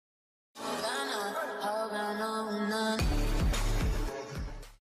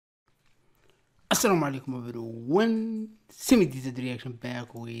Assalamu alaikum everyone. Semi did reaction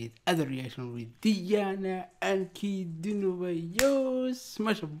back with other reaction with Diana Ankudinova. Yo,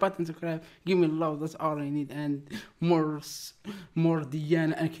 smash a button, subscribe, give me love. That's all I need, and more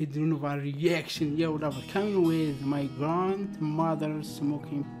Diana Ankudinova reaction. Yo, love it. Coming with my grandmother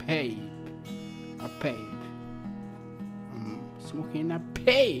smoking pipe, a pipe, smoking a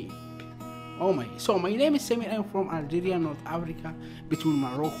pipe. Oh my! So my name is Samir. I'm from Algeria, North Africa, between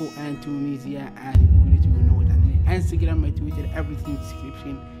Morocco and Tunisia. And if you know it, and Instagram, my Twitter, everything in the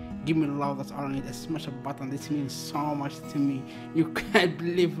description. Give me love. That's all I need. Smash a button. This means so much to me. You can't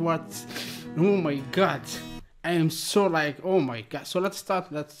believe what. Oh my God! I am so like. Oh my God! So let's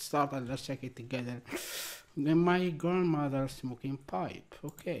start. And let's check it together. My grandmother smoking pipe.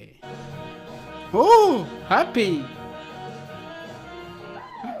 Okay. Oh, happy.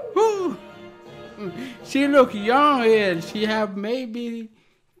 Ooh. She look young here. She have maybe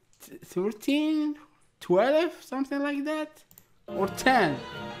 13, 12, something like that. Or 10.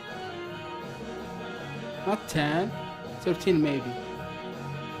 Not 10, 13 maybe.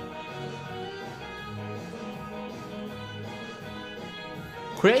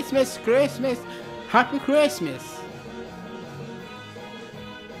 Christmas, Happy Christmas.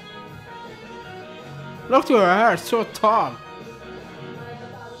 Look to her hair, so tall.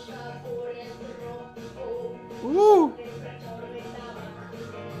 Ooh.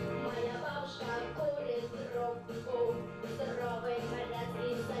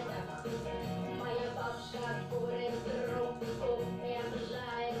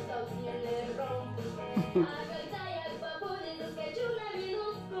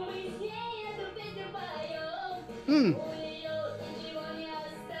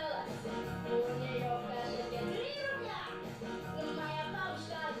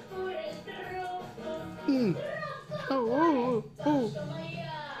 Oh.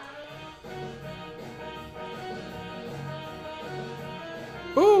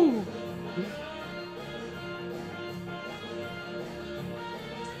 Ooh.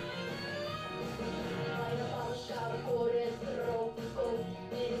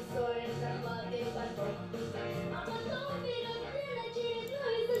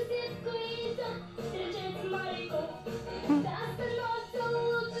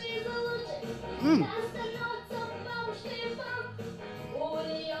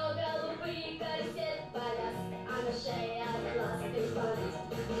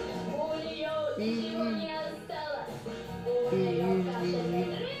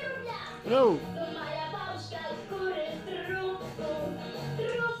 No.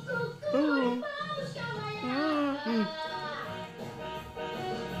 Ooh.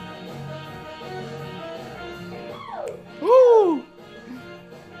 Oh.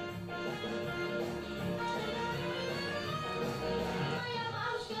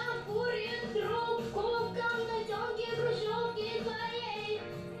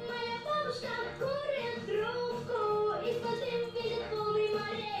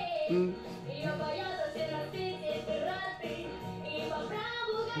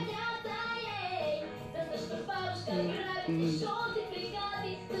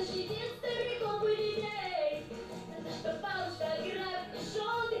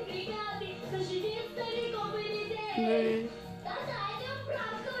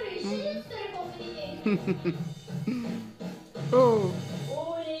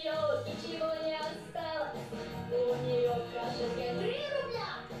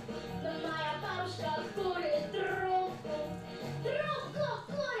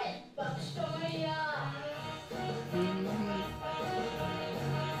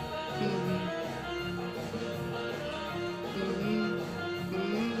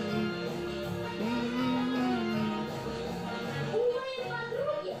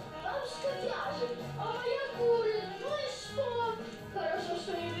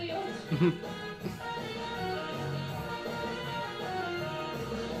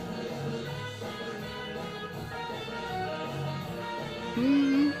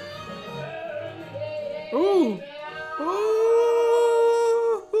 Ooh.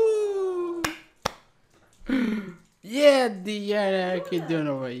 Ooh. Yeah, Diana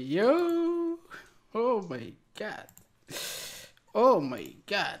Ankudinova, yo. Oh my God. Oh my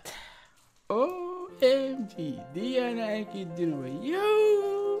God. OMG, Diana Ankudinova,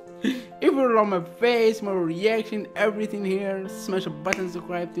 yo. If you love my face, my reaction, everything here, smash a button,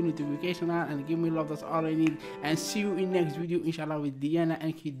 subscribe to notification on, and give me love. That's all I need. And see you in next video, inshallah, with Diana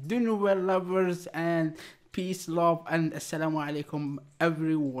Ankudinova lovers, and peace, love, and assalamu alaikum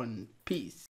everyone. Peace.